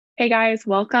Hey guys,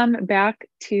 welcome back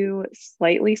to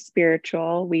Slightly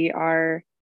Spiritual. We are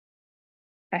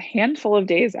a handful of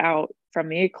days out from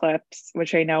the eclipse,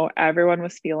 which I know everyone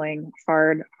was feeling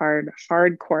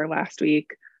hardcore last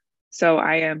week. So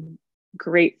I am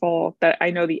grateful that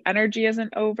I know the energy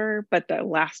isn't over, but the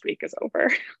last week is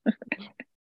over.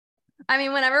 I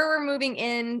mean, whenever we're moving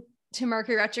in to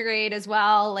Mercury retrograde as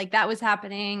well, like that was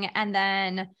happening. And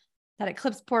then that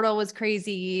eclipse portal was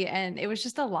crazy. And it was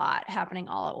just a lot happening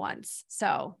all at once.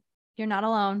 So you're not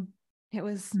alone. It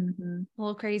was a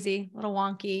little crazy, a little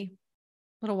wonky, a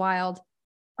little wild.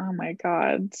 Oh my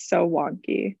God. So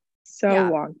wonky.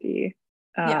 Wonky.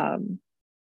 Yeah.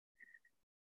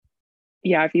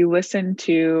 Yeah, if you listened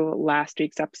to last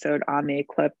week's episode on the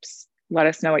eclipse, let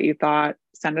us know what you thought.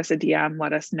 Send us a DM.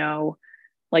 Let us know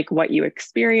like what you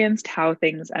experienced, how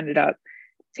things ended up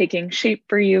taking shape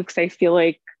for you. Cause I feel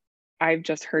like I've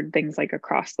just heard things like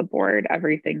across the board,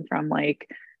 everything from like,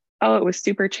 oh, it was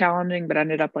super challenging, but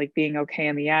ended up like being okay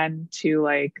in the end to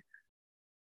like,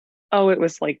 oh, it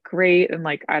was like great. And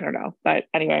like, I don't know. But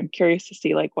anyway, I'm curious to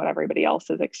see like what everybody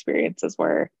else's experiences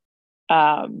were.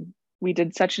 We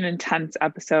did such an intense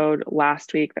episode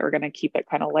last week that we're going to keep it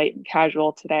kind of light and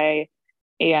casual today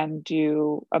and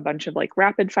do a bunch of like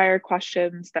rapid fire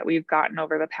questions that we've gotten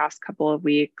over the past couple of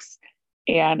weeks.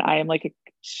 And I am like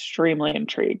extremely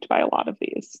intrigued by a lot of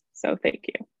these. So thank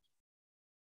you.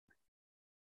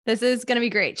 This is going to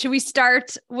be great. Should we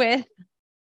start with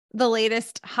the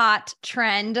latest hot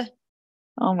trend?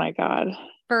 Oh my God.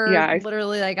 For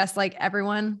literally, I guess, like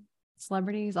everyone,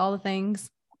 celebrities, all the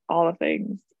things. All the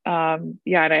things.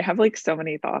 Yeah, and I have like so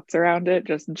many thoughts around it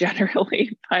just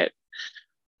generally, but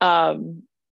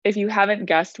if you haven't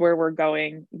guessed where we're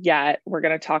going yet, we're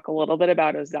going to talk a little bit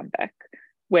about Ozempic,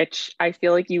 which I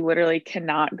feel like you literally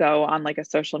cannot go on like a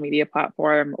social media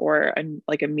platform or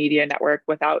like a media network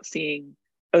without seeing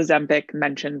Ozempic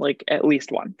mentioned like at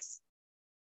least once.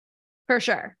 For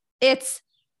sure. It's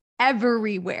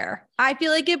everywhere. I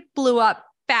feel like it blew up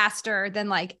faster than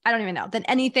like, I don't even know, than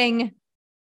anything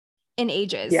in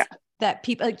ages. Yeah. That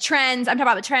people like trends. I'm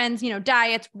talking about the trends,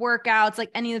 diets, workouts,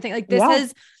 like any of the things. Like this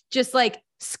has just like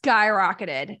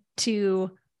skyrocketed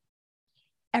to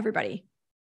everybody,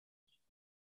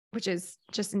 which is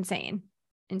just insane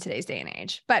in today's day and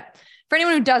age. But for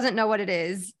anyone who doesn't know what it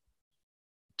is,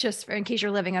 just in case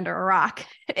you're living under a rock,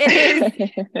 it is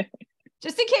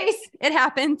just in case it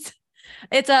happens.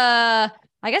 It's I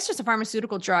guess just a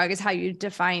pharmaceutical drug is how you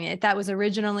define it. That was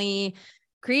originally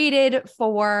created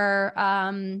for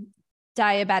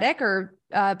diabetic or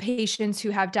patients who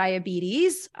have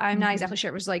diabetes. I'm not exactly sure.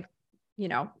 It was like,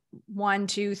 1,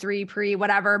 2, 3 pre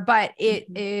whatever, but it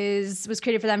was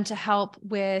created for them to help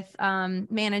with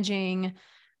managing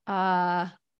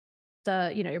your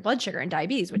blood sugar and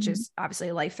diabetes, which is obviously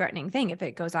a life-threatening thing if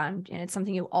it goes on, and it's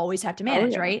something you always have to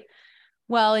manage, right?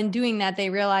 Well, in doing that, they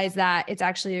realized that it's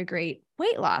actually a great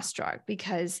weight loss drug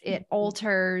because it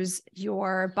alters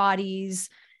your body's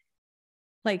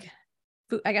like,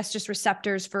 I guess, just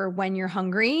receptors for when you're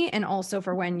hungry and also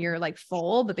for when you're like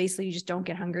full, but basically you just don't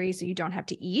get hungry. So you don't have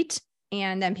to eat.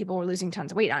 And then people were losing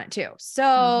tons of weight on it too.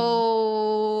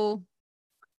 So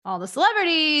all the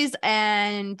celebrities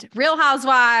and Real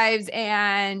Housewives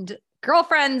and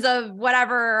girlfriends of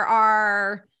whatever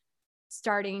are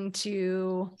starting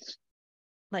to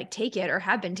like take it or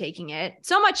have been taking it,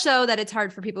 so much so that it's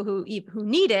hard for people who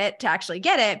need it to actually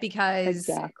get it because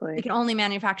they can only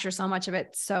manufacture so much of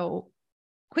it so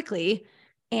quickly.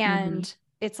 And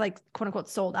it's like, quote unquote,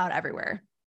 sold out everywhere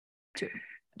to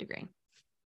a degree.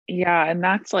 Yeah. And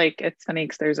that's like, it's funny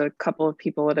because there's a couple of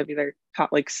people that have either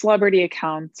taught like celebrity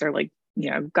accounts or like,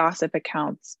 gossip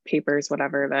accounts, papers,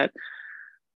 whatever, that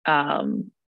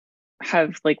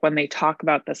have like, when they talk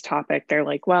about this topic, they're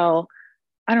like, well,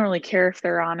 I don't really care if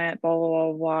they're on it, blah, blah,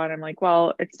 blah, blah. And I'm like,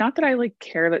 well, it's not that I like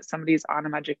care that somebody's on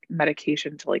a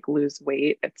medication to like lose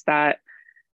weight. It's that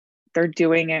they're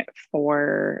doing it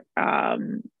for,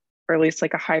 or at least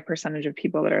like a high percentage of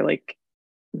people that are like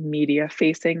media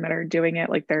facing that are doing it.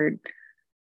 Like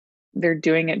they're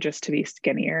doing it just to be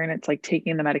skinnier. And it's like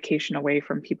taking the medication away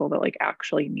from people that like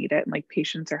actually need it. And like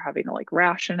patients are having to like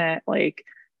ration it. Like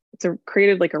it's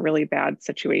created like a really bad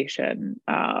situation.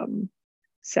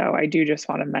 So I do just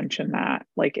want to mention that,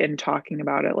 like in talking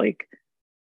about it, like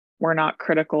we're not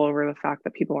critical over the fact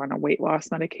that people are on a weight loss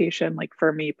medication. Like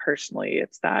for me personally,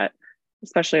 it's that,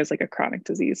 especially as like a chronic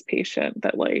disease patient,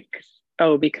 that like,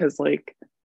 oh, because like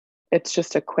it's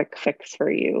just a quick fix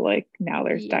for you. Like now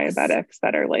there's diabetics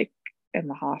that are like in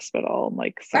the hospital and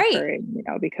like suffering,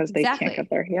 because they can't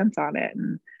get their hands on it.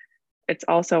 And it's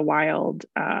also wild.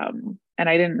 And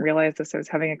I didn't realize this. I was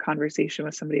having a conversation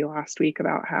with somebody last week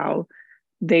about how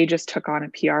they just took on a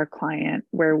PR client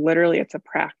where literally it's a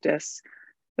practice.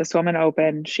 This woman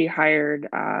opened, she hired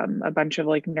a bunch of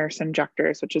like nurse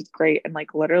injectors, which is great. And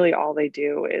like literally all they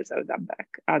do is Ozempic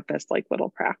at this like little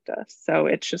practice. So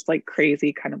it's just like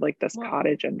crazy, kind of like this Wow.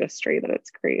 cottage industry that it's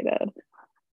created.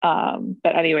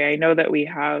 But anyway, I know that we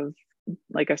have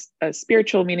like a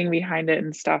spiritual meaning behind it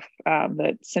and stuff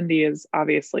that Cindy is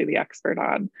obviously the expert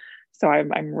on. So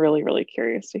I'm really, really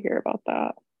curious to hear about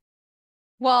that.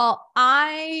 Well,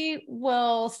 I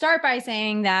will start by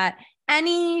saying that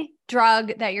any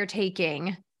drug that you're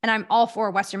taking, and I'm all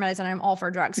for Western medicine, I'm all for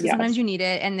drugs, because Yes. sometimes you need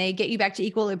it and they get you back to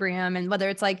equilibrium. And whether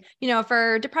it's like, you know,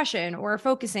 for depression or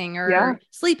focusing or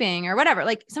sleeping or whatever,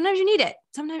 like sometimes you need it.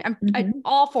 Sometimes I'm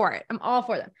all for it. I'm all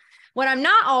for them. What I'm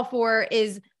not all for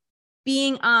is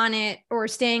being on it or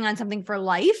staying on something for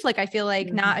life. Like I feel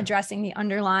like not addressing the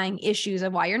underlying issues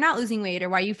of why you're not losing weight or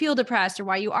why you feel depressed or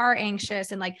why you are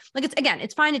anxious. And like it's, again,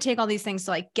 it's fine to take all these things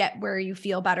to like get where you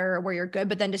feel better or where you're good,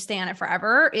 but then to stay on it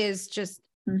forever is just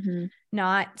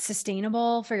not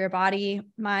sustainable for your body,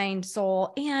 mind,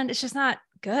 soul. And it's just not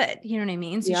good. You know what I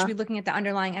mean? So you should be looking at the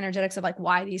underlying energetics of like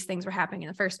why these things were happening in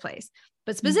the first place.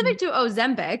 But specific to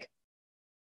Ozempic,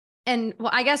 and well,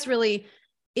 I guess really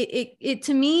it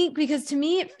to me, because to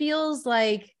me, it feels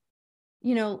like,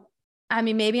 you know, I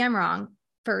mean, maybe I'm wrong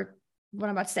for what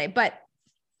I'm about to say, but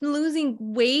losing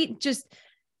weight just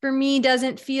for me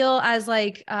doesn't feel as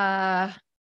like,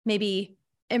 maybe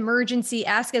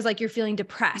emergency-esque as like you're feeling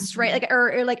depressed, right? Like,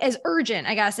 or like as urgent,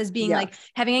 I guess, as being like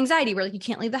having anxiety where like you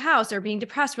can't leave the house, or being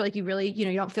depressed where like you really, you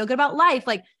know, you don't feel good about life.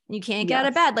 Like you can't get out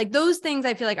of bed. Like those things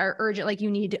I feel like are urgent. Like you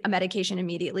need a medication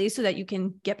immediately so that you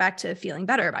can get back to feeling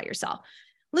better about yourself.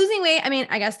 Losing weight, I mean,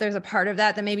 I guess there's a part of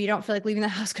that maybe you don't feel like leaving the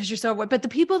house because you're so overweight, but the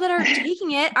people that are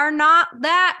taking it are not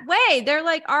that way. They're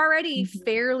like already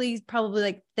fairly probably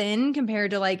like thin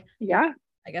compared to like,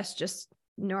 I guess just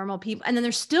normal people. And then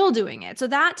they're still doing it. So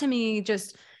that to me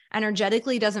just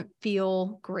energetically doesn't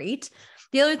feel great.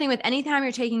 The other thing with anytime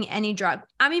you're taking any drug,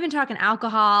 I'm even talking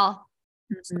alcohol,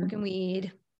 smoking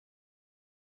weed,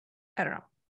 I don't know,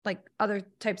 like other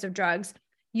types of drugs,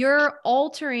 you're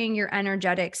altering your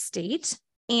energetic state.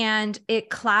 And it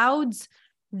clouds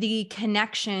the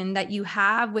connection that you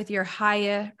have with your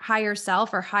higher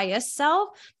self or highest self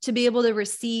to be able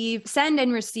to send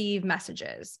and receive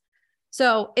messages.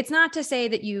 So it's not to say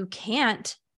that you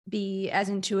can't be as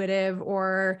intuitive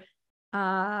or,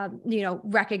 you know,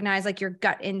 recognize like your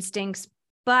gut instincts,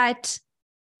 but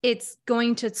it's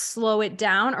going to slow it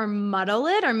down or muddle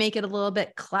it or make it a little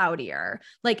bit cloudier.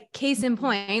 Like case in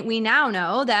point, we now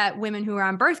know that women who are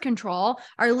on birth control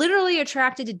are literally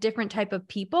attracted to different type of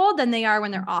people than they are when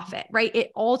they're off it, right?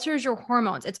 It alters your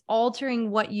hormones. It's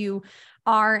altering what you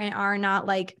are and are not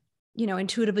like, you know,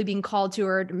 intuitively being called to,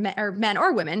 or men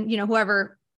or women, you know,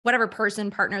 whatever person,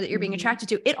 partner that you're being attracted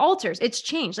to, it alters, it's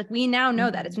changed. Like we now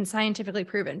know that it's been scientifically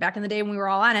proven. Back in the day when we were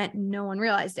all on it, no one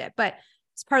realized it, but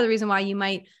it's part of the reason why you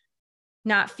might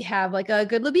not have like a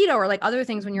good libido or like other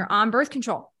things when you're on birth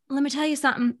control. Let me tell you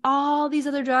something. All these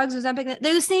other drugs, Ozempic,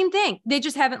 they're the same thing. They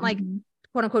just haven't like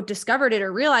quote unquote discovered it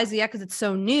or realized it yet because it's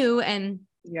so new. And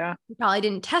you probably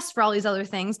didn't test for all these other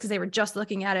things because they were just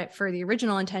looking at it for the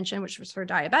original intention, which was for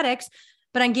diabetics.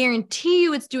 But I guarantee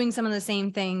you it's doing some of the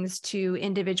same things to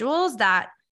individuals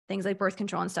that things like birth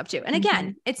control and stuff too. And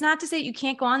again, it's not to say you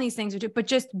can't go on these things, but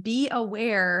just be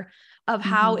aware of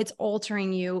how it's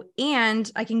altering you. And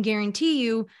I can guarantee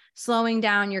you slowing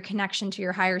down your connection to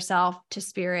your higher self, to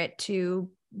spirit, to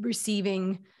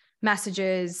receiving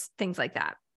messages, things like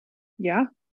that. Yeah,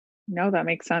 no, that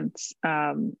makes sense.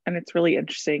 And it's really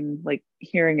interesting, like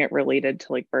hearing it related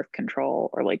to like birth control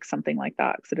or like something like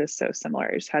that, because it is so similar.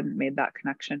 I just hadn't made that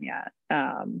connection yet.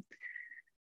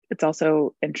 It's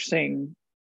also interesting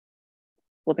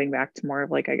flipping back to more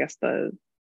of like, I guess the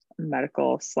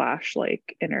medical slash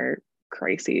like inner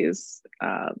crises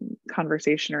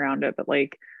conversation around it, but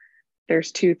like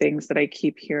there's two things that I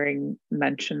keep hearing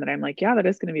mentioned that I'm like, yeah, that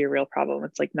is going to be a real problem.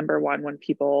 It's like, number one, when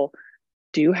people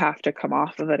do have to come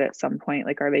off of it at some point,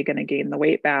 like are they going to gain the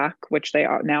weight back, which they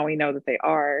are, now we know that they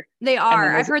are.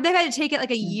 I've heard they've had to take it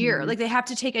like a year, like they have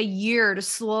to take a year to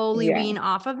slowly wean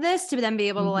off of this to then be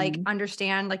able to like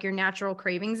understand like your natural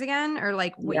cravings again, or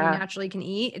like what you naturally can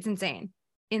eat. It's insane.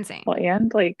 Well,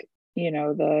 and like, you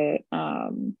know, the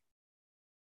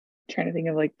trying to think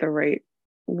of like the right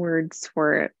words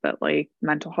for it, but like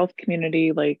mental health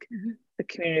community, like the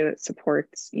community that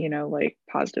supports, you know, like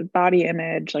positive body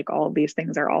image, like all of these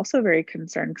things are also very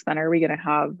concerned, because then are we going to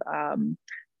have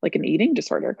like an eating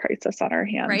disorder crisis on our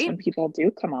hands when Right. people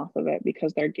do come off of it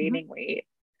because they're Mhm. gaining weight.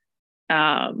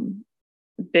 Um,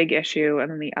 Big issue.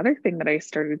 And then the other thing that I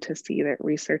started to see that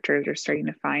researchers are starting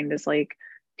to find is like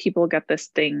people get this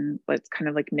thing that's kind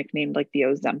of like nicknamed like the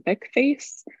Ozempic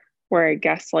face, where I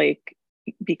guess like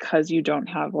because you don't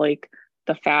have like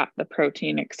the fat, the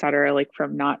protein, et cetera, like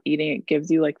from not eating, it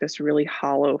gives you like this really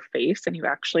hollow face, and you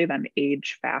actually then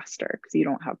age faster because you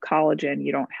don't have collagen,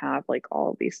 you don't have like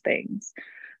all of these things.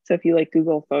 So if you like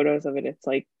Google photos of it, it's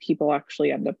like people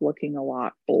actually end up looking a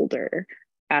lot older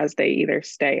as they either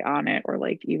stay on it or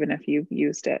like even if you've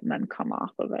used it and then come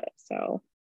off of it. So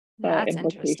the That's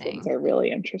implications interesting. are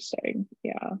really interesting.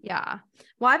 Yeah. Yeah.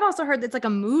 Well, I've also heard that's like a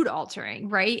mood altering,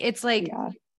 right? It's like,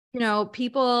 Yeah.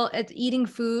 people it's eating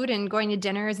food and going to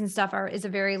dinners and stuff is a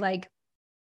very like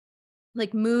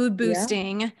mood Yeah.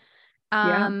 boosting,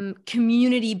 Yeah.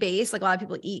 community based. Like a lot of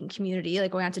people eat in community,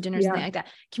 like going out to dinners and Yeah. things like that,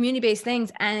 community based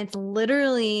things. And it's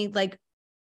literally like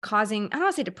causing, I don't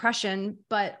want to say depression,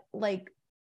 but like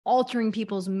altering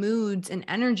people's moods and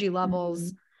energy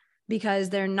levels Mhm. because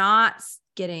they're not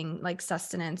getting like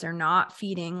sustenance or not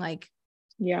feeding like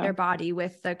Yeah. their body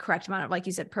with the correct amount of, like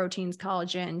you said, proteins,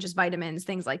 collagen, just vitamins,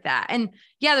 things like that. And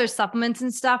yeah, there's supplements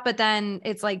and stuff, but then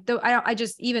it's like, though, I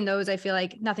just, even those, I feel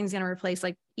like nothing's going to replace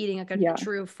like eating like a Yeah.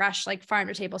 true fresh, like farm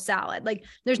to table salad. Like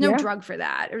there's no Yeah. drug for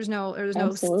that. There's no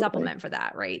Absolutely. supplement for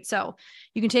that. Right. So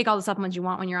you can take all the supplements you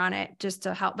want when you're on it just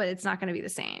to help, but it's not going to be the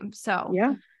same. So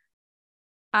Yeah.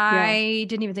 Yeah. I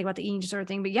didn't even think about the eating disorder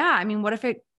thing, but yeah, I mean, what if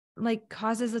it like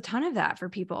causes a ton of that for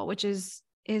people, which is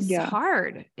Yeah.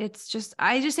 hard. It's just,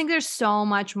 I just think there's so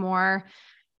much more,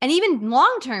 and even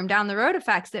long-term down the road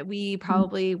effects that we Mhm.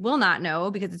 probably will not know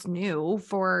because it's new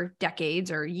for decades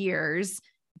or years.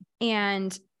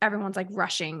 And everyone's like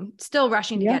still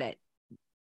rushing to Yeah. get it.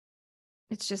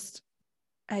 It's just,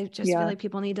 I just feel Yeah. like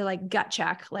people need to like gut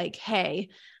check, like, hey,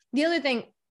 the other thing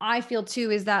I feel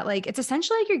too is that like, it's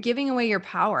essentially like you're giving away your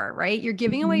power, right? You're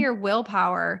giving away Mhm. your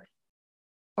willpower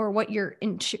or what you're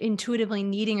intuitively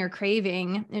needing or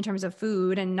craving in terms of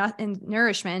food and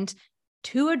nourishment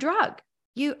to a drug.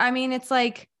 I mean, it's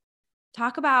like,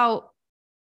 talk about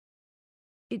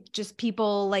it, just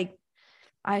people like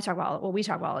we talk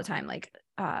about all the time, like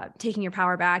taking your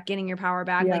power back, getting your power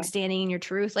back, like Yeah. standing in your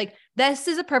truth. Like this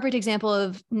is a perfect example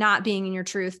of not being in your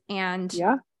truth and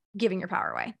Yeah. giving your power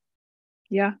away.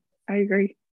 Yeah. I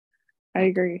agree. I Yeah.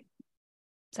 agree.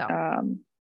 So, Um,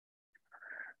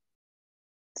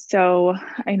 So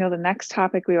I know the next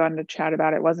topic we wanted to chat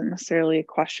about, it wasn't necessarily a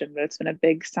question, but it's been a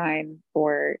big sign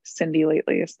for Cindy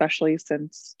lately, especially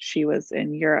since she was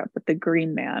in Europe with the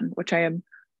Green Man, which I am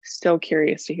so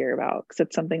curious to hear about because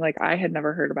it's something like I had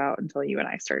never heard about until you and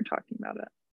I started talking about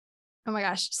oh my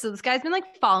gosh. So this guy's been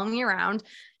like following me around.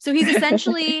 So he's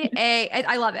essentially it.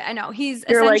 I love it. I know he's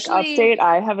You're like, essentially, update,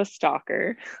 I have a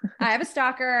stalker. I have a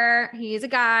stalker. He's a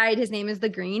guide. His name is the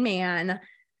Green Man.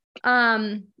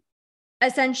 Um,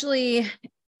 Essentially,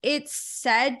 it's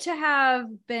said to have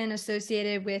been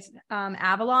associated with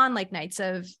Avalon, like Knights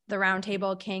of the Round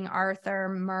Table, King Arthur,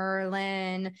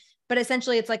 Merlin. But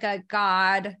essentially, it's like a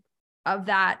god of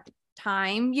that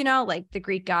time, like the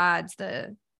Greek gods,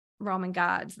 the Roman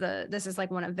gods. This is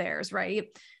like one of theirs, right?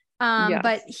 But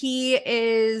Yes. he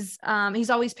is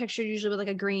he's always pictured usually with like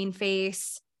a green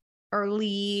face or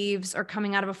leaves or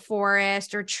coming out of a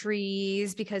forest or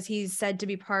trees because he's said to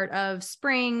be part of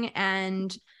spring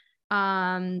and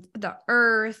the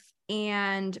earth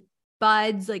and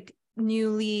buds, like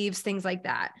new leaves, things like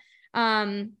that.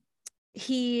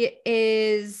 He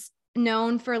is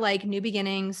known for like new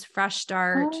beginnings, fresh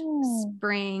start, Oh.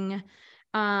 spring,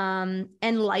 and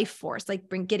life force, like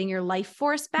getting your life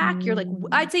force back. You're like, Mm.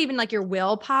 I'd say even like your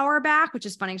willpower back, which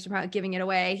is funny because we're probably giving it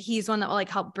away. He's one that will like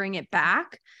help bring it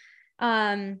back.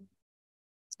 Um,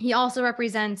 he also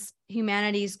represents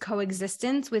humanity's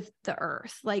coexistence with the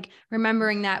earth, like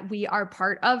remembering that we are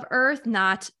part of earth,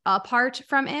 not apart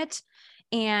from it,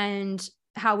 and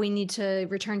how we need to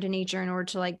return to nature in order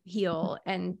to like heal.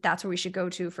 And that's where we should go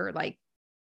to for like,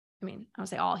 I mean, I don't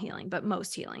say all healing, but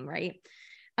most healing, right?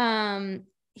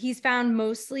 He's found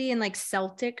mostly in like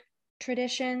Celtic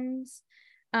traditions.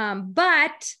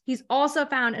 But he's also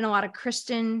found in a lot of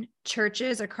Christian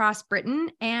churches across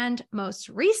Britain, and most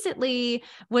recently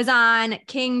was on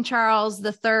King Charles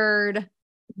III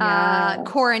Yes.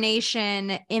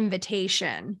 coronation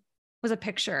invitation. Was a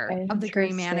picture of the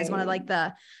Green Man as one of like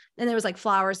Interesting. and there was like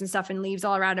flowers and stuff and leaves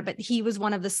all around it, but he was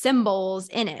one of the symbols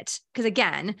in it. Because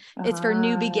again, it's for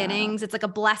new Ah, beginnings. It's like a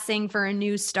blessing for a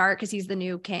new start because he's the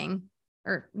new king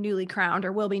or newly crowned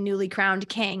or will be newly crowned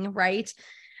king, right?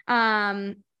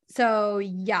 So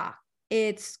yeah,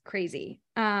 it's crazy.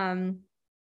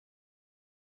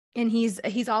 And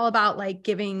he's all about like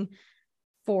giving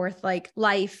forth like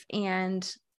life and,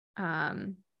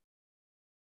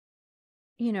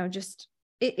 just,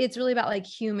 it's really about like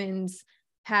humans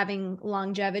having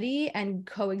longevity and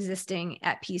coexisting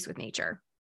at peace with nature.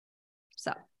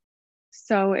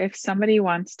 So if somebody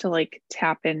wants to like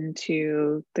tap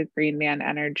into the green man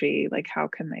energy, like how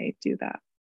can they do that?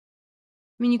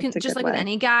 I mean, you can just like with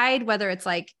any guide, whether it's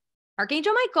like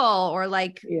Archangel Michael or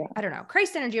like, I don't know,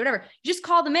 Christ energy or whatever, just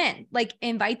call them in, like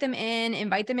invite them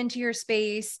into your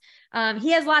space.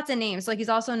 He has lots of names. So, like he's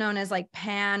also known as like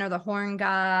Pan or the horn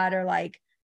god or like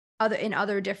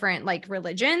other different like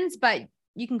religions, but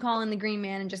you can call in the green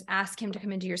man and just ask him to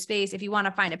come into your space. If you want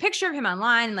to find a picture of him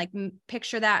online and like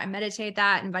picture that and meditate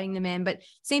that, inviting them in, but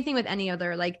same thing with any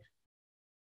other like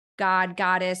God,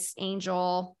 goddess,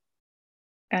 angel,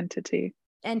 entity.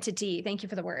 Thank you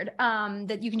for the word.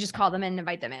 That you can just call them in and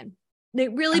invite them in. They're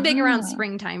really big around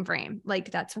spring time frame.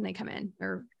 Like that's when they come in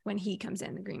or when he comes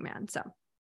in, the green man. So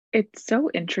it's so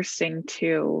interesting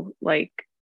too. Like,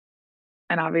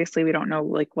 and obviously we don't know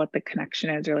like what the connection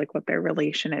is or like what their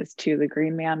relation is to the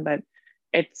green man, but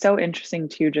it's so interesting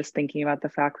too, just thinking about the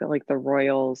fact that like the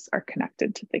royals are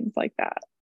connected to things like that,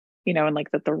 and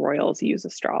like that the royals use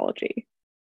astrology.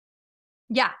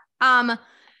 Yeah.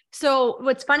 So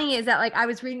what's funny is that like I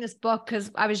was reading this book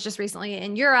because I was just recently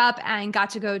in Europe and got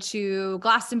to go to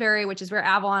Glastonbury, which is where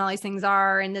Avalon, all these things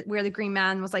are, and where the green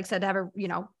man was like said to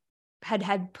have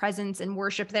had presence and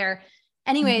worship there.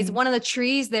 Anyways, one of the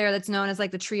trees there that's known as like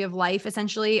the tree of life,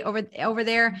 essentially over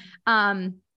there,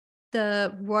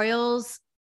 the royals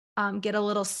get a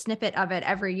little snippet of it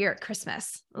every year at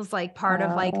Christmas. It was like part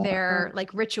of like their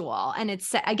like ritual. And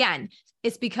it's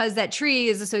because that tree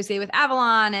is associated with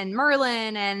Avalon and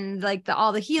Merlin and like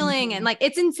all the healing and like,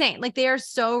 it's insane. Like they are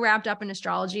so wrapped up in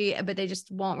astrology, but they just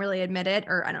won't really admit it.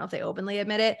 Or I don't know if they openly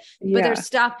admit it, but there's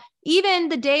stuff, even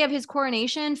the day of his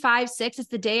coronation, 5/6, it's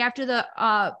the day after the,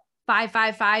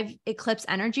 5/5/5 eclipse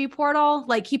energy portal.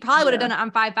 Like he probably would have done it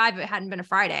on 5/5 if it hadn't been a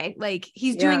Friday. Like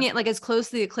he's doing it like as close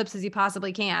to the eclipse as he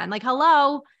possibly can. Like,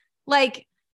 hello, like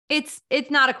it's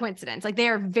not a coincidence. Like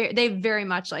they very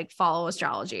much like follow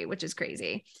astrology, which is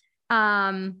crazy.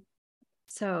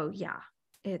 So yeah,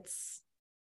 it's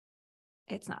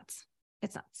nuts.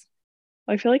 It's nuts.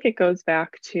 I feel like it goes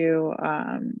back to,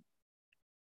 I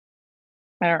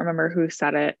don't remember who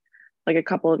said it. Like a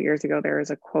couple of years ago, there was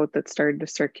a quote that started to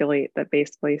circulate that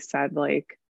basically said like,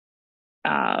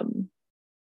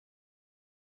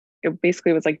 it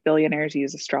basically was like billionaires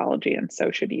use astrology and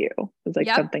so should you. It was like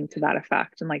something to that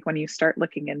effect. And like when you start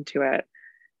looking into it,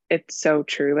 it's so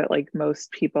true that like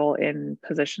most people in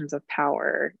positions of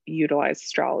power utilize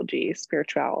astrology,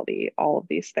 spirituality, all of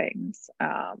these things.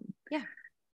 And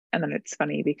then it's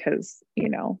funny because,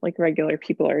 like regular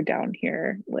people are down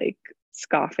here like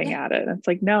scoffing at it. And it's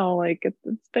like, no, like it's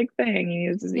a big thing.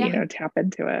 You need to, tap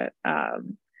into it.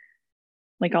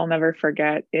 Like I'll never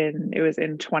forget it was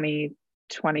in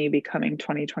 2020 becoming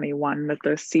 2021 that the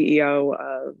CEO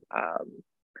of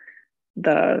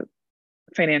the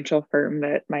financial firm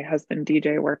that my husband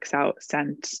DJ works out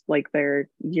sent like their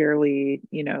yearly,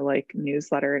 like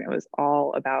newsletter, and it was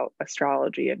all about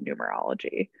astrology and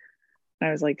numerology. And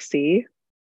I was like, see,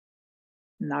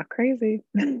 not crazy.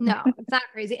 No, it's not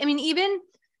crazy. I mean, even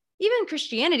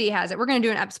Christianity has it. We're going to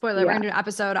do we're going to do an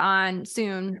episode on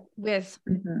soon with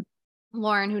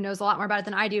Lauren, who knows a lot more about it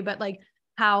than I do, but like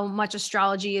how much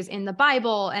astrology is in the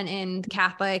Bible and in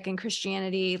Catholic and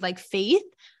Christianity, like faith.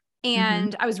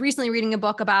 And I was recently reading a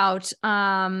book about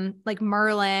like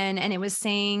Merlin, and it was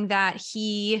saying that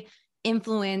he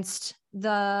influenced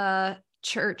the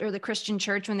church or the Christian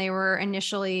church when they were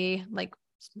initially like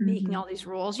making all these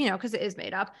rules, because it is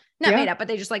made up, made up, but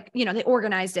they just like, they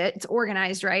organized it. It's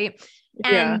organized, right?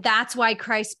 And that's why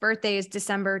Christ's birthday is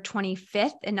December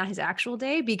 25th and not his actual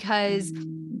day, because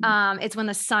it's when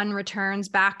the sun returns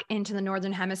back into the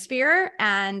northern hemisphere,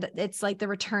 and it's like the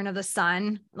return of the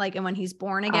sun, like, and when he's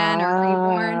born again or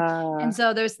reborn. And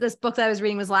so there's this book that I was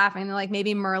reading was laughing. They're like,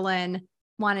 maybe Merlin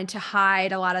wanted to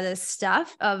hide a lot of this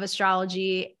stuff of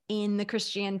astrology in the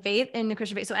Christian faith.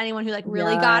 So anyone who like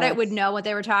really got it would know what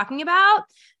they were talking about,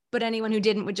 but anyone who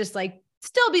didn't would just like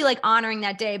still be like honoring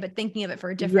that day, but thinking of it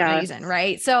for a different reason.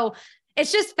 Right. So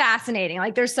it's just fascinating.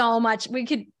 Like there's so much we're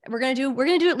going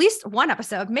to do at least one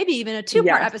episode, maybe even a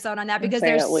 2-part episode on that, because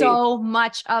there's so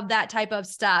much of that type of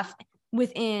stuff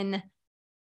within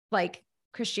like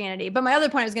Christianity. But my other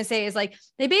point I was going to say is like,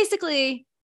 they basically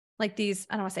like these,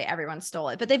 I don't want to say everyone stole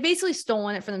it, but they've basically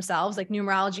stolen it for themselves, like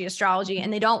numerology, astrology,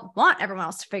 and they don't want everyone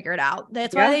else to figure it out.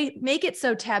 That's why they make it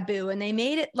so taboo, and they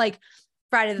made it like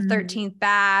Friday the 13th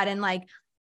bad and like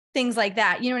things like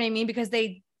that. You know what I mean? Because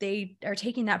they they are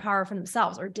taking that power for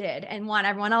themselves, or did, and want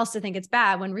everyone else to think it's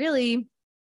bad, when really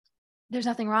there's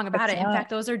nothing wrong about It's it. not. In fact,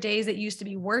 those are days that used to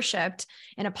be worshiped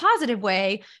in a positive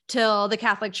way till the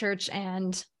Catholic Church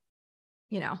and,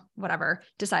 whatever,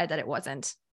 decided that it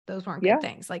wasn't. Those weren't good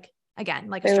things. Like, again,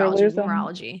 like They were astrology,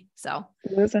 numerology. So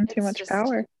losing too much just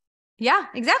power. Yeah,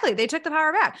 exactly. They took the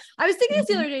power back. I was thinking this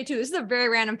the other day too. This is a very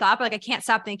random thought, but like I can't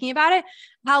stop thinking about it.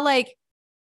 How like,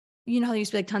 there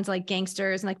used to be like tons of like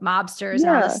gangsters and like mobsters and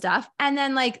all this stuff. And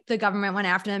then like the government went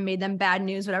after them, made them bad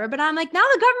news, whatever. But I'm like, now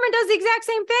the government does the exact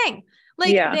same thing.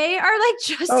 Like they are like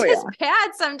just as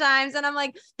bad sometimes. And I'm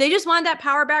like, they just want that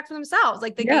power back for themselves.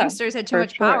 Like the gangsters had too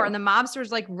much power and the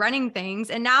mobsters like running things.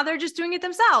 And now they're just doing it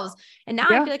themselves. And now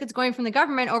I feel like it's going from the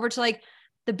government over to like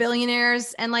the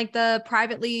billionaires and like the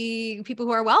privately people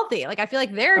who are wealthy. Like, I feel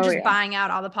like they're just buying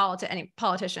out all the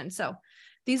politicians. So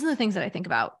these are the things that I think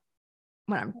about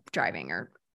when I'm driving,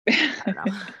 or I don't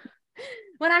know,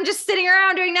 when I'm just sitting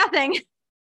around doing nothing.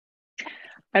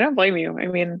 I don't blame you. I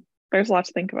mean, there's a lot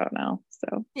to think about now.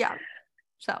 So,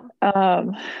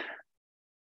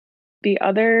 the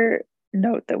other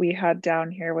note that we had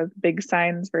down here was big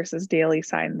signs versus daily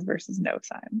signs versus no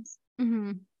signs.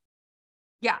 Mm-hmm.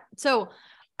 Yeah. So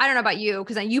I don't know about you,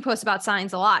 because you post about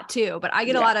signs a lot too, but I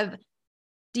get a lot of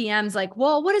DMs like,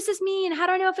 well, what does this mean? How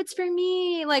do I know if it's for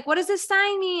me? Like, what does this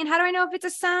sign mean? How do I know if it's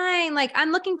a sign? Like,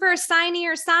 I'm looking for a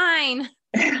signier sign.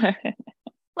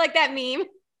 Like that meme.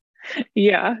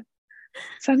 Yeah.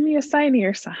 Send me a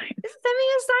signier sign. Send me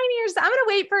a signier sign. I'm going to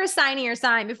wait for a signier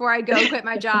sign before I go quit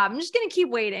my job. I'm just going to keep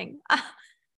waiting.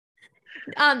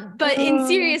 But in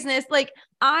seriousness, like,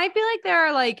 I feel like there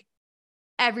are like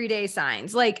everyday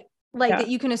signs, like that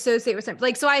you can associate with something.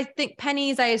 Like, so I think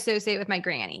pennies I associate with my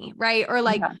granny, right? Or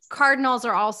like cardinals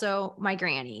are also my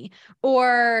granny,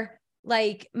 or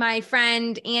like my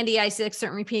friend Andy, I see like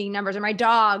certain repeating numbers, or my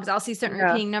dogs, I'll see certain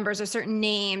repeating numbers or certain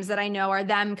names that I know are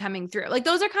them coming through. Like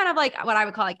those are kind of like what I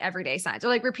would call like everyday signs, or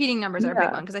like repeating numbers are a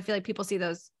big one. Cause I feel like people see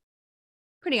those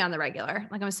pretty on the regular.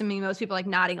 Like I'm assuming most people like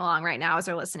nodding along right now as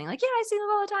they're listening. Like, yeah, I see them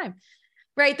all the time.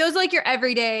 Right. Those are like your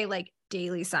everyday, like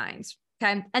daily signs.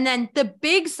 Okay. And then the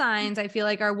big signs I feel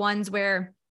like are ones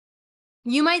where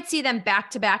you might see them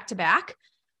back to back to back,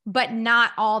 but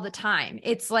not all the time.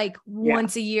 It's like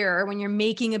once a year when you're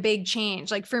making a big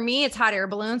change. Like for me, it's hot air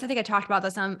balloons. I think I talked about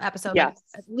this on episode like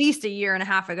at least a year and a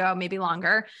half ago, maybe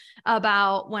longer,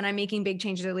 about when I'm making big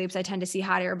changes or leaps, I tend to see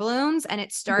hot air balloons. And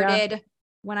it started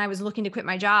when I was looking to quit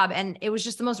my job. And it was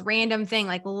just the most random thing.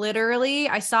 Like literally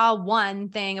I saw one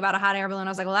thing about a hot air balloon.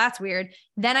 I was like, well, that's weird.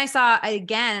 Then I saw it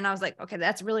again and I was like, okay,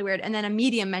 that's really weird. And then a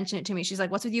medium mentioned it to me. She's like,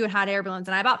 what's with you and hot air balloons?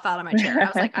 And I about fell out of my chair. I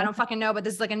was like, I don't fucking know, but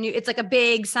this is like it's like a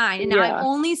big sign. And now I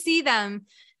only see them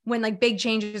when like big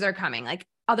changes are coming. Like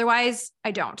otherwise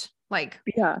I don't like,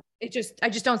 I just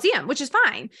don't see them, which is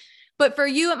fine. But for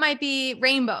you, it might be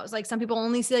rainbows. Like some people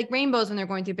only see like rainbows when they're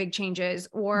going through big changes,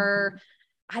 or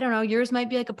I don't know, yours might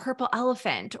be like a purple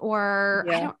elephant, or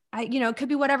it could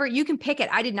be whatever. You can pick it.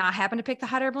 I did not happen to pick the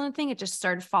hot air balloon thing. It just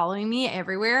started following me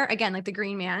everywhere. Again, like the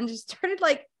green man I just started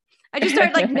like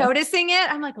noticing it.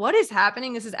 I'm like, what is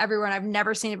happening? This is everywhere. And I've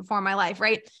never seen it before in my life.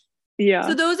 Right. Yeah.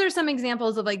 So those are some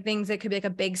examples of like things that could be like a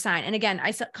big sign. And again,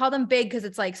 I call them big because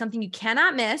it's like something you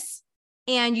cannot miss.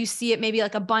 And you see it maybe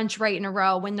like a bunch right in a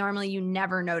row when normally you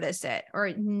never notice it, or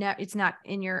it's not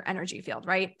in your energy field.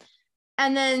 Right.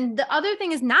 And then the other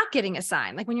thing is not getting a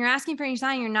sign. Like when you're asking for any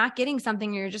sign, you're not getting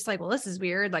something. You're just like, well, this is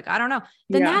weird. Like, I don't know.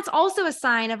 Then that's also a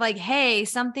sign of like, hey,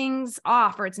 something's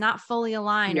off, or it's not fully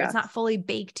aligned, or it's not fully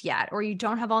baked yet, or you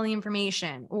don't have all the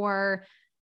information, or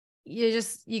you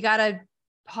got to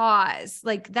pause.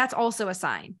 Like that's also a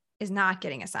sign, is not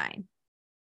getting a sign.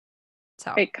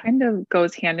 So it kind of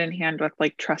goes hand in hand with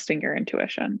like trusting your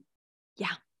intuition.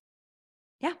 Yeah.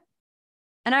 Yeah.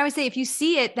 And I always say, if you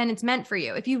see it, then it's meant for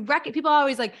you. If you people are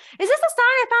always like, is this a sign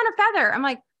I found a feather? I'm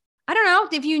like, I don't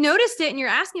know. If you noticed it and you're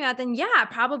asking about it, then yeah,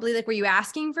 probably. Like, were you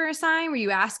asking for a sign? Were you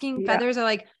asking feathers are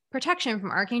like protection from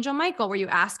Archangel Michael? Were you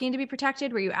asking to be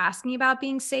protected? Were you asking about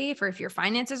being safe, or if your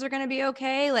finances are going to be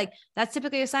okay? Like that's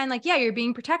typically a sign like, yeah, you're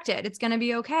being protected. It's going to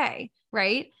be okay.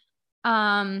 Right.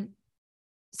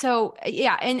 So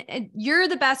yeah. And you're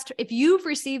the best. If you've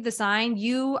received the sign,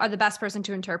 you are the best person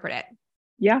to interpret it.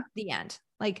 Yeah. The end.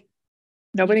 Like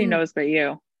nobody knows but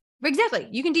you. Exactly.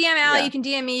 You can DM Allie, you can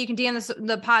DM me, you can DM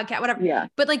the podcast, whatever. Yeah.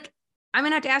 But like, I'm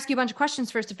going to have to ask you a bunch of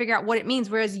questions first to figure out what it means.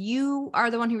 Whereas you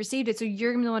are the one who received it. So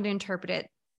you're going to be the one to interpret it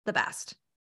the best.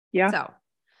 Yeah. So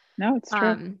no, it's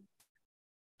true.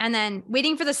 And then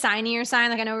waiting for the signier sign.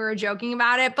 Like I know we were joking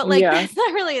about it, but like, that's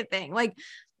not really a thing. Like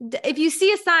if you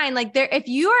see a sign like there, if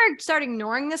you are start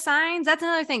ignoring the signs, that's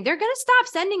another thing. They're going to stop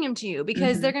sending them to you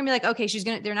because they're going to be like, okay,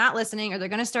 they're not listening, or they're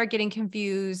going to start getting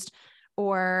confused,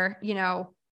 or, we're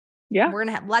going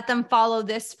to let them follow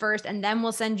this first and then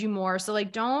we'll send you more. So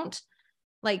like, don't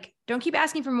keep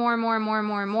asking for more and more and more and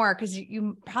more and more, because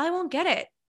you probably won't get it.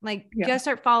 Like you got to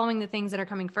start following the things that are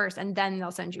coming first, and then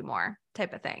they'll send you more,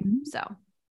 type of thing. So at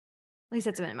least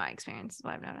that's been my experience,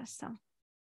 what I've noticed. So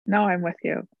no, I'm with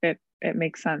you. It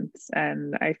makes sense.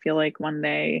 And I feel like when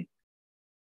they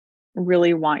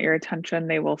really want your attention,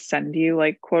 they will send you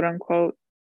like quote unquote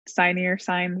signier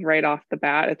signs right off the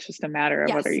bat. It's just a matter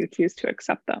of whether you choose to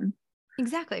accept them.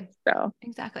 Exactly. So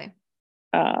exactly.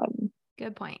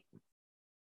 Good point.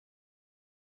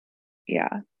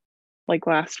 Yeah. Like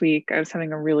last week, I was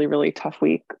having a really, really tough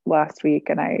week last week.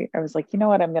 And I was like, you know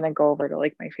what? I'm going to go over to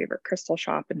like my favorite crystal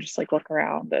shop and just like look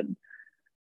around. And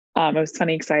it was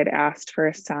funny because I had asked for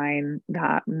a sign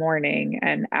that morning,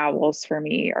 and owls for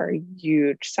me are a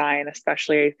huge sign,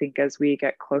 especially I think as we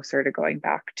get closer to going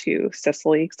back to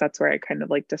Sicily, because that's where I kind of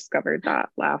like discovered that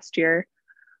last year.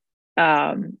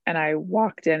 And I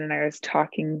walked in and I was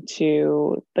talking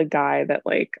to the guy that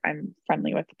like I'm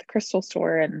friendly with at the crystal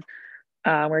store, and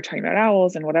we were talking about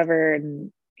owls and whatever.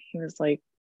 And he was like,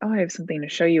 oh, I have something to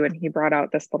show you. And he brought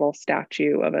out this little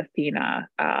statue of Athena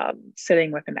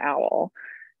sitting with an owl,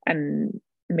 and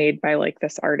made by like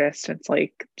this artist. It's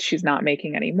like she's not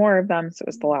making any more of them, so it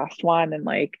was the last one. And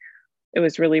like it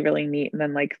was really, really neat. And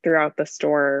then like throughout the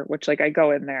store, which like I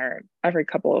go in there every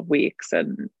couple of weeks,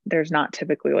 and there's not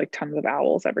typically like tons of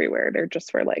owls everywhere. There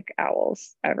just were like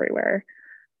owls everywhere.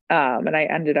 And I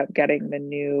ended up getting the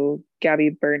new Gabby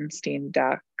Bernstein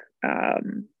deck,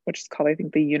 which is called, I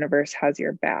think, The Universe Has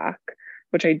Your Back,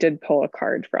 which I did pull a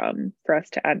card from for us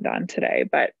to end on today.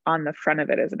 But on the front of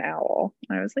it is an owl.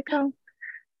 And I was like, oh,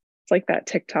 it's like that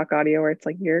TikTok audio where it's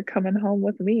like, you're coming home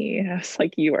with me. And I was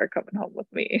like, you are coming home with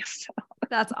me. So.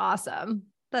 That's awesome.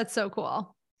 That's so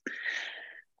cool.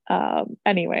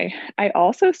 Anyway, I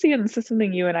also see, and this is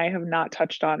something you and I have not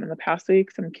touched on in the past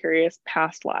weeks, I'm curious,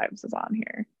 past lives is on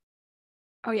here.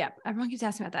 Oh yeah. Everyone keeps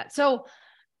asking about that. So,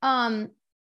 long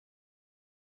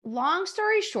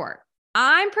story short,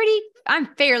 I'm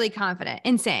fairly confident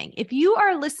in saying, if you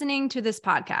are listening to this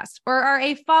podcast or are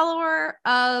a follower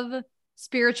of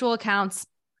spiritual accounts,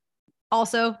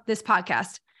 also this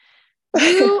podcast,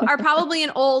 you are probably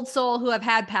an old soul who have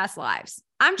had past lives.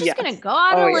 I'm just going to go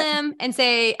out on a limb and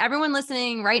say, everyone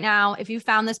listening right now, if you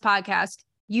found this podcast,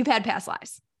 you've had past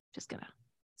lives. Just going to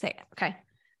say it. Okay.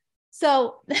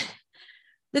 So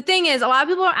the thing is, a lot of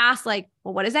people are asked like,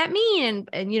 well, what does that mean?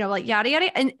 And, like yada,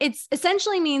 yada. And it's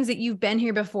essentially means that you've been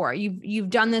here before. You've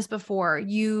done this before.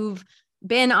 You've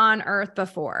been on earth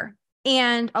before.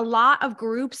 And a lot of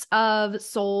groups of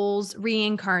souls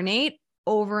reincarnate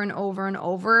over and over and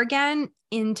over again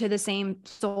into the same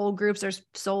soul groups or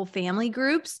soul family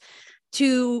groups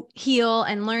to heal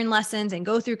and learn lessons and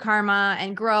go through karma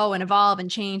and grow and evolve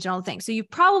and change and all the things. So you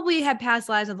probably had past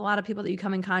lives with a lot of people that you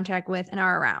come in contact with and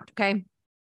are around. Okay.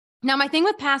 Now, my thing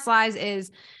with past lives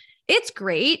is it's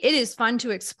great. It is fun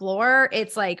to explore.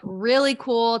 It's like really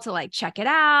cool to like check it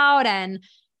out and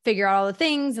figure out all the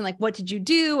things and like, what did you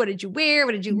do? What did you wear?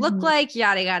 What did you look like?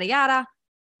 Yada, yada, yada.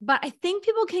 But I think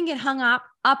people can get hung up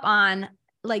on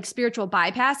like spiritual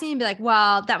bypassing and be like,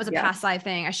 well, that was a past life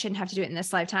thing. I shouldn't have to do it in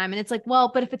this lifetime. And it's like, well,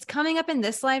 but if it's coming up in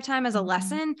this lifetime as a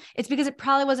lesson, it's because it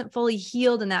probably wasn't fully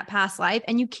healed in that past life.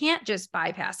 And you can't just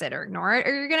bypass it or ignore it,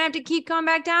 or you're going to have to keep coming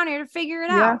back down here to figure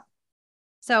it out.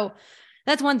 So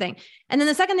that's one thing. And then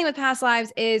the second thing with past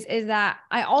lives is that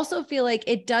I also feel like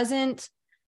it doesn't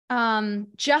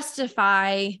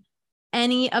justify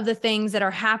any of the things that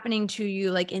are happening to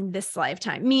you like in this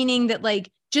lifetime, meaning that like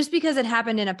just because it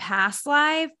happened in a past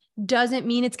life doesn't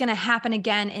mean it's going to happen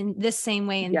again in this same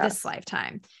way in this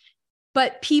lifetime.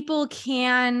 But people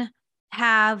can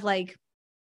have like,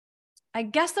 I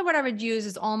guess the word I would use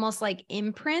is almost like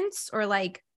imprints or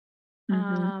like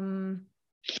a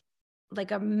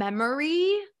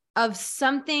memory of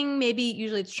something, maybe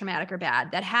usually it's traumatic or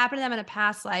bad, that happened to them in a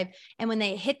past life. And when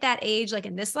they hit that age, like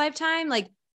in this lifetime, like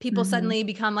people suddenly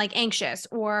become like anxious,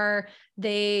 or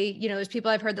they, there's people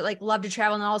I've heard that like love to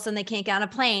travel and all of a sudden they can't get on a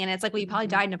plane. And it's like, well, you probably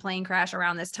died in a plane crash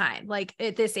around this time, like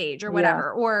at this age or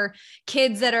whatever, or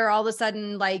kids that are all of a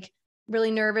sudden like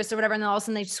really nervous or whatever. And then all of a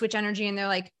sudden they switch energy and they're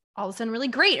like all of a sudden really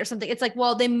great or something. It's like,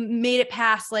 well, they made it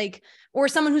past like, or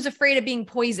someone who's afraid of being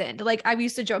poisoned. Like I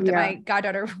used to joke that my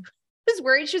goddaughter was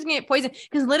worried she was going to get poisoned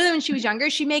because literally when she was younger,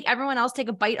 she'd make everyone else take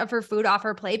a bite of her food off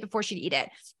her plate before she'd eat it.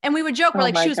 And we would joke, we're Oh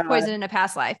like, my she was God. poisoned in a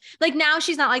past life. Like now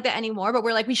she's not like that anymore, but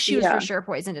we're like, she was for Yeah. sure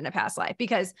poisoned in a past life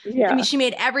because I mean, Yeah. she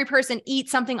made every person eat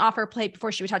something off her plate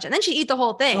before she would touch it. And then she'd eat the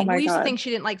whole Oh thing. my We used to God. think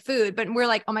she didn't like food, but we're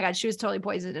like, oh my God, she was totally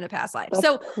poisoned in a past life. That's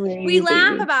So we laugh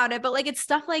crazy. about it, but like, it's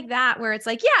stuff like that where it's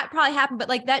like, yeah, it probably happened, but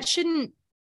like that shouldn't,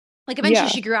 like eventually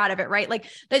Yeah. she grew out of it, right? Like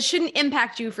that shouldn't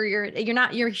impact you for you're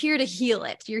here to heal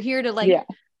it. You're here to like Yeah.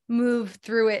 move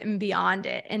through it and beyond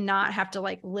it and not have to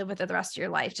like live with it the rest of your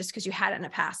life just because you had it in a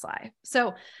past life.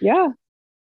 So, Yeah.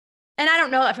 and I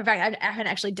don't know that for a fact, I haven't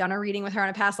actually done a reading with her in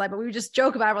a past life, but we would just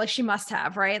joke about it. We're like, she must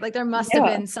have, right? Like there must have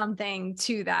Yeah. been something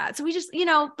to that. So we just,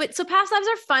 but so past lives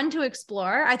are fun to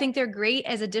explore. I think they're great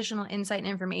as additional insight and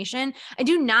information. I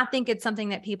do not think it's something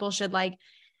that people should like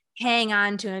hang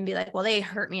on to and be like, well, they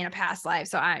hurt me in a past life.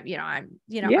 So Yeah.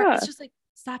 it's just like,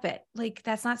 stop it. Like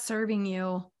that's not serving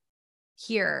you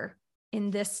here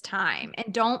in this time,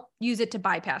 and don't use it to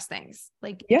bypass things.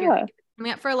 Like if you're Yeah.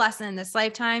 coming up for a lesson in this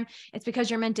lifetime, it's because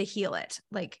you're meant to heal it.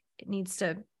 Like it needs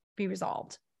to be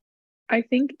resolved. I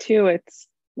think too, it's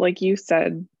like you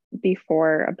said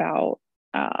before about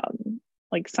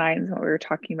like signs, what we were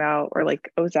talking about, or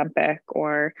like Ozempic,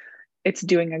 or it's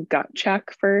doing a gut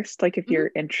check first, like if Mhm.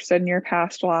 you're interested in your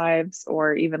past lives,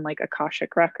 or even like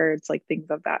Akashic records, like things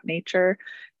of that nature.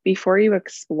 Before you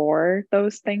explore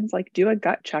those things, like do a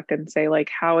gut check and say, like,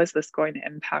 how is this going to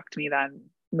impact me then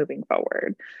moving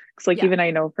forward? Because like Yeah. even I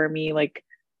know for me, like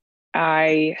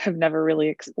I have never really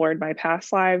explored my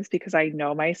past lives because I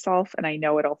know myself and I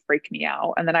know it'll freak me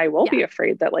out. And then I will Yeah. be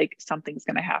afraid that like something's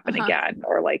going to happen Uh-huh. again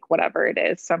or like whatever it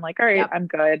is. So I'm like, all right, Yep. I'm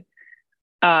good.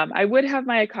 I would have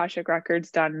my Akashic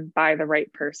records done by the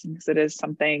right person because it is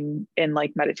something in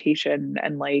like meditation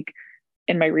and like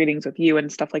in my readings with you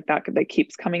and stuff like that that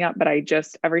keeps coming up. But I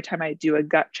just, every time I do a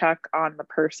gut check on the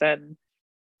person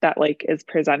that like is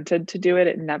presented to do it,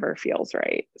 it never feels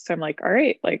right. So I'm like, all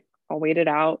right, like I'll wait it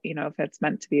out. If it's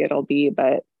meant to be, it'll be.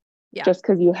 But Yeah. just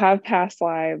because you have past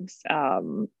lives,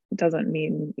 doesn't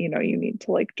mean, you need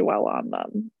to like dwell on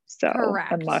them. So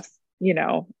Correct. unless, I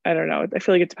don't know. I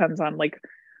feel like it depends on like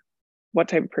what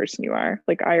type of person you are.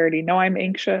 Like I already know I'm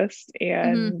anxious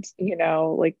Mm-hmm.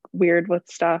 and, like weird with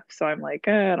stuff. So I'm like,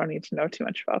 I don't need to know too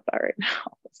much about that right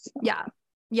now. So, Yeah.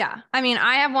 Yeah. I mean,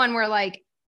 I have one where like,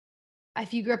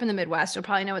 if you grew up in the Midwest, you'll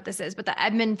probably know what this is, but the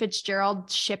Edmund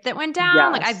Fitzgerald ship that went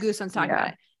down, like I have yes. goosebumps talking about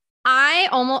Yeah. it.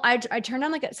 I turned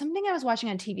on like something I was watching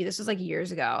on TV. This was like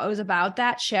years ago. It was about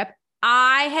that ship.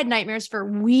 I had nightmares for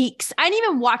weeks. I didn't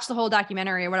even watch the whole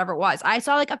documentary or whatever it was. I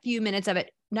saw like a few minutes of it.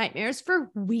 Nightmares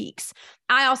for weeks.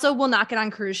 I also will not get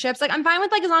on cruise ships. Like I'm fine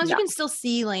with like, as long as you No. can still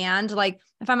see land. Like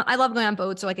I love going on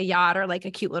boats or like a yacht or like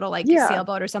a cute little like Yeah.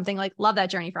 sailboat or something, like love that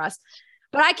journey for us.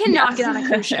 But I cannot Yes. get on a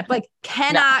cruise ship. Like No,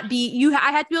 cannot be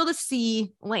I had to be able to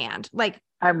see land. Like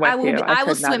I'm with you. I I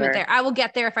will could swim it never. there. I will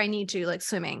get there if I need to, like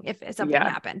swimming, if something Yeah.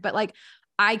 happened. But like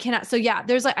I cannot. So yeah,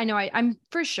 there's like, I know I'm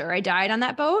for sure I died on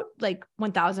that boat, like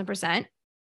 1000%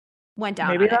 went down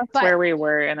Maybe on it. that's But where we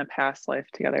were in a past life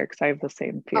together because I have the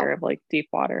same fear oh, of like deep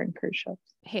water and cruise ships.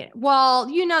 hate it. Well,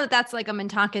 you know that's like a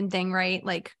Mintonkan thing, right?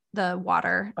 Like the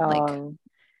water, like Um,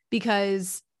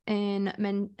 because in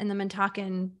the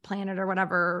Mintonkan planet or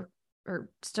whatever or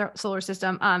solar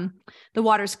system, the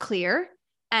water's clear,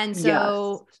 and yes.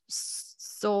 so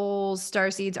souls,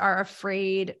 starseeds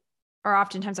are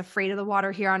oftentimes afraid of the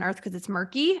water here on Earth because it's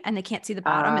murky and they can't see the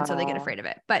bottom, and so they get Uh, afraid of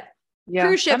it. But yeah,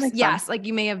 cruise that ships, makes sense. yes, like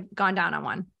you may have gone down on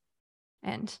one,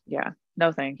 and Yeah.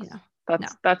 No thanks. no,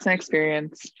 That's an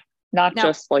experience. Not no,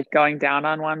 just like going down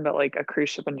on one, but like a cruise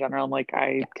ship in general. I'm like, I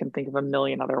yeah, can think of a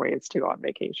million other ways to go on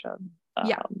vacation.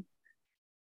 yeah,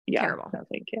 Yeah, terrible, no,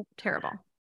 thank you. terrible.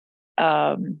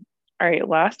 All right,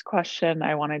 last question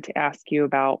I wanted to ask you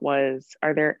about was,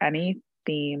 are there any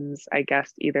themes, I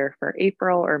guess, either for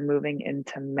April or moving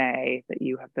into May that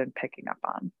you have been picking up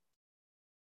on?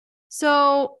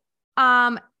 So,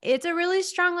 it's a really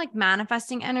strong like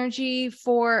manifesting energy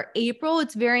for April.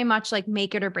 It's very much like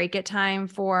make it or break it time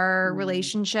for Mm,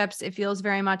 relationships. It feels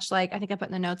very much like, I think I put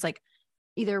in the notes, like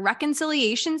either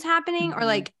reconciliations happening or mhm.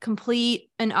 like complete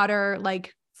and utter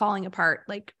like falling apart,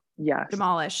 like Yes.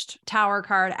 demolished tower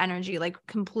card energy, like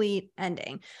complete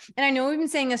ending. And I know we've been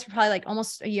saying this for probably like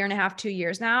almost a year and a half, 2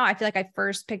 years now. I feel like I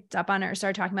first picked up on it or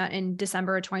started talking about it in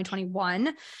December of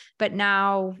 2021, but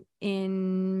now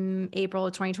in April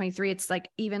of 2023, it's like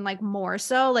even like more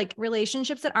so like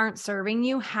relationships that aren't serving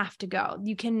you have to go.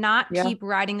 You cannot Yeah. keep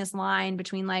riding this line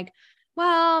between like,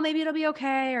 well, maybe it'll be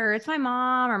okay, or it's my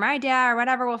mom or my dad or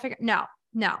whatever. We'll figure. No,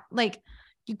 like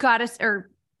you gotta,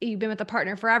 or you've been with a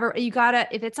partner forever. You gotta,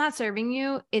 if it's not serving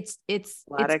you, it's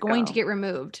Let it going go. to get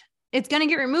removed. It's going to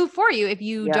get removed for you if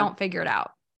you don't figure it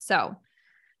out. So,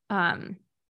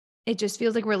 it just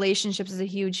feels like relationships is a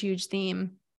huge, huge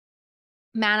theme.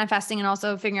 Manifesting and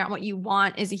also figuring out what you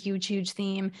want is a huge, huge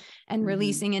theme, and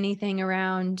releasing anything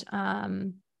around,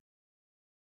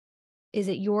 is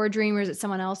it your dream or is it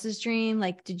someone else's dream?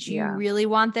 Like, did you really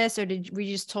want this, or did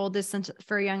we just told this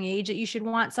for a young age that you should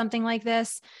want something like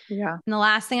this? Yeah. And the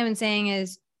last thing I've been saying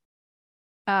is,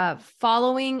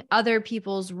 following other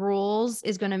people's rules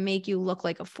is going to make you look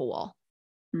like a fool.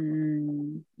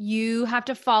 You have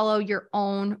to follow your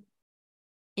own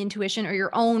intuition or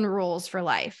your own rules for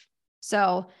life.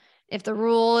 So if the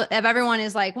rule of everyone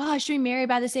is like, well, I should be married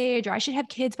by this age, or I should have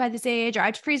kids by this age, or I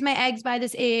have to freeze my eggs by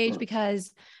this age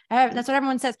because that's what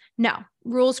everyone says. No,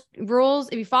 rules.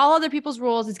 If you follow other people's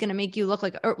rules, it's going to make you look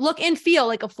like, or look and feel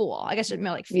like a fool. I guess it's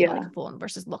more like feel like a fool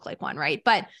versus look like one. Right.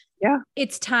 But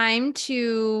it's time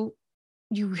to,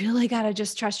 you really got to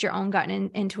just trust your own gut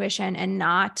and intuition, and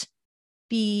not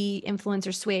be influenced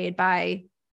or swayed by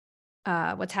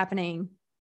what's happening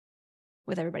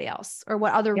with everybody else, or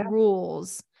what other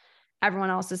rules everyone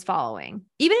else is following.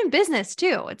 Even in business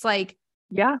too. It's like,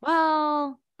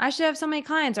 well, I should have so many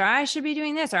clients, or I should be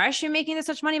doing this, or I should be making this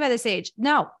much money by this age.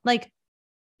 No, like,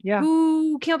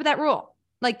 who came up with that rule?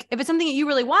 Like, if it's something that you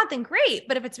really want, then great.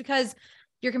 But if it's because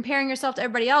you're comparing yourself to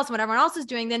everybody else and what everyone else is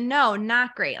doing, then no,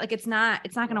 not great. Like, it's not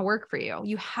going to work for you.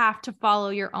 You have to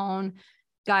follow your own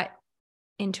gut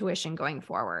intuition going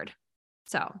forward.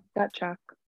 So gut check.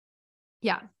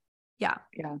 Yeah.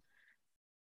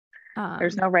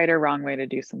 There's no right or wrong way to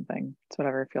do something. It's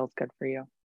whatever feels good for you.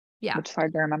 Yeah. Which is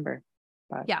hard to remember.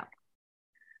 But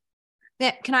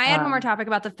can I add one more topic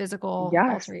about the physical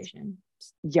alteration?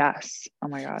 Yes. Oh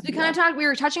my God. So we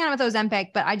were touching on it with Ozempic,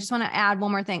 but I just want to add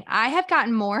one more thing. I have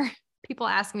gotten more people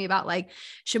asking me about, like,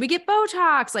 should we get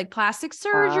Botox, like plastic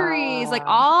surgeries, like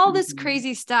all this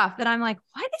crazy stuff that I'm like,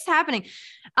 what is happening?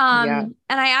 And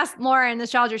I asked Laura in the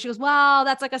astrologer, she goes, well,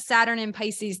 that's like a Saturn and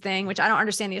Pisces thing, which I don't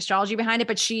understand the astrology behind it,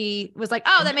 but she was like,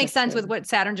 oh, that makes sense with what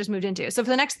Saturn just moved into. So for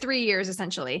the next 3 years,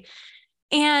 essentially.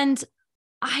 And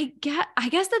I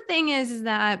guess the thing is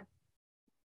that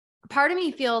part of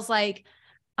me feels like,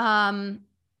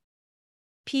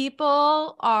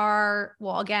 people are,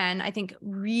 well, again, I think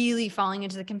really falling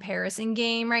into the comparison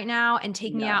game right now and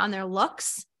taking out on their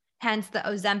looks, hence the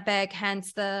Ozempic,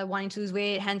 hence the wanting to lose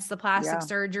weight, hence the plastic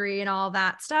surgery and all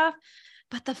that stuff.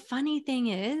 But the funny thing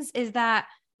is that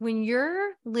when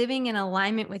you're living in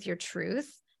alignment with your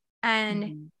truth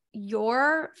and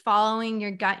you're following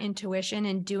your gut intuition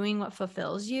and doing what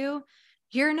fulfills you,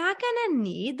 you're not going to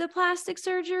need the plastic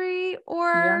surgery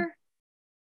or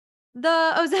the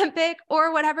Ozempic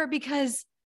or whatever, because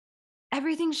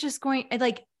everything's just going,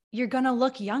 like, you're going to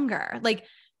look younger. Like,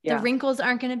 the wrinkles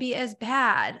aren't going to be as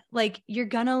bad. Like, you're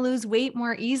going to lose weight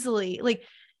more easily. Like,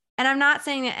 and I'm not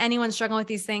saying that anyone struggling with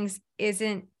these things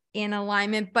isn't in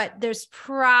alignment, but there's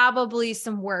probably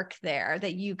some work there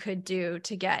that you could do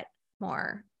to get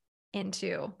more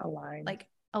into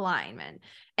alignment.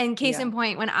 And case in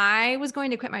point, when I was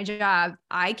going to quit my job,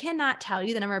 I cannot tell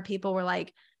you the number of people were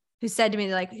like, who said to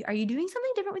me, like, are you doing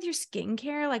something different with your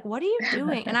skincare? Like, what are you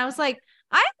doing? And I was like,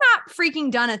 I've not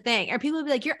freaking done a thing. Or people would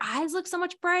be like, your eyes look so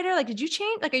much brighter. Like, did you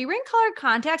change? Like, are you wearing colored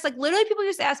contacts? Like, literally people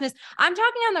used to ask me this. I'm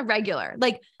talking on the regular,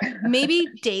 like maybe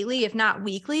daily, if not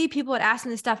weekly, people would ask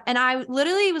me this stuff. And I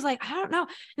literally was like, I don't know. And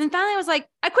then finally I was like,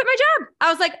 I quit my job.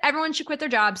 I was like, everyone should quit their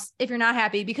jobs if you're not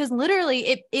happy, because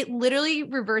literally it literally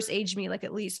reverse aged me like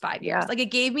at least 5 years. Like,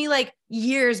 it gave me like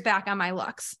years back on my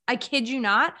looks. I kid you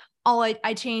not.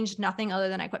 I changed nothing other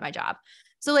than I quit my job.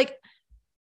 So like,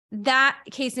 that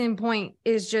case in point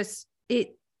is just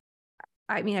it.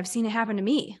 I mean, I've seen it happen to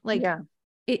me. Like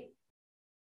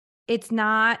it's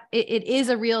not, it is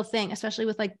a real thing, especially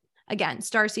with, like, again,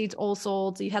 starseeds, old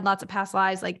souls. So you had lots of past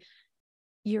lives. Like,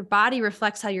 your body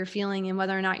reflects how you're feeling and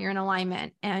whether or not you're in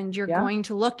alignment, and you're going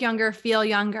to look younger, feel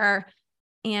younger,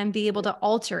 and be able to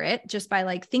alter it just by,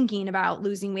 like, thinking about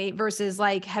losing weight versus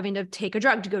like having to take a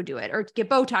drug to go do it or get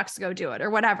Botox to go do it or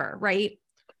whatever. Right.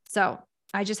 So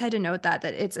I just had to note that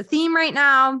it's a theme right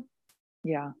now.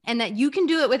 Yeah. And that you can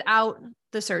do it without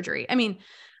the surgery. I mean,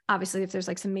 obviously if there's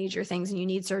like some major things and you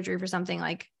need surgery for something,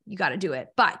 like, you got to do it,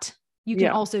 but you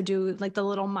can also do like the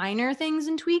little minor things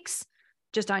and tweaks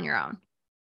just on your own.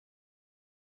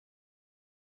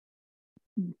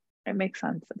 It makes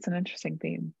sense. It's an interesting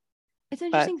theme. It's an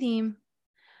interesting theme.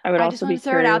 I would also just want to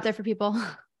throw it out there for people.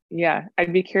 Yeah.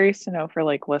 I'd be curious to know for,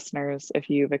 like, listeners, if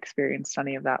you've experienced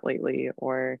any of that lately,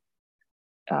 or,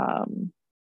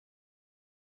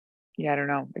 Yeah, I don't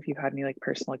know if you've had any like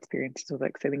personal experiences with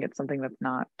it, 'cause I think it's something that's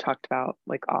not talked about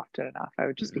like often enough. I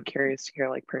would just be Mm-mm. curious to hear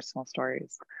like personal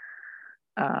stories.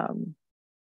 Um,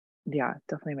 yeah,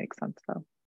 definitely makes sense though.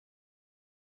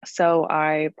 So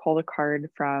I pulled a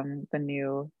card from the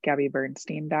new Gabby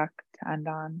Bernstein deck to end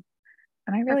on,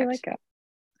 and I really Perfect. like it.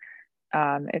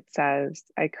 It says,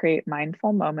 I create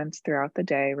mindful moments throughout the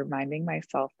day, reminding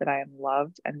myself that I am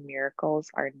loved and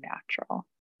miracles are natural.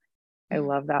 I Mm.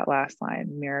 love that last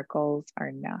line. Miracles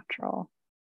are natural.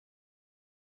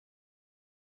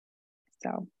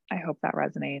 So I hope that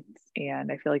resonates. And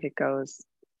I feel like it goes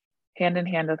hand in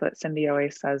hand with what Cindy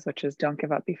always says, which is don't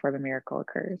give up before the miracle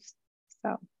occurs.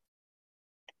 So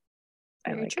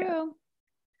I Very like it. true.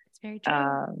 It's very true.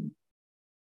 Um,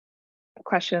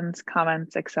 Questions,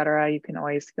 comments, etc., you can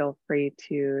always feel free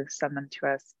to send them to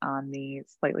us on the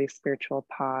Slightly Spiritual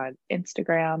Pod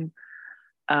Instagram.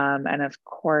 And of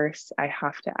course, I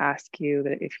have to ask you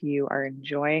that if you are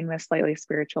enjoying the Slightly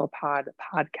Spiritual Pod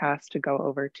podcast, to go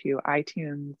over to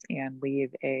iTunes and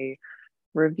leave a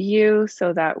review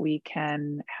so that we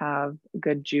can have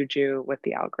good juju with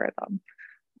the algorithm.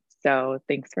 So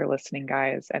thanks for listening,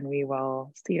 guys, and we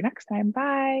will see you next time.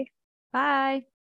 Bye. Bye.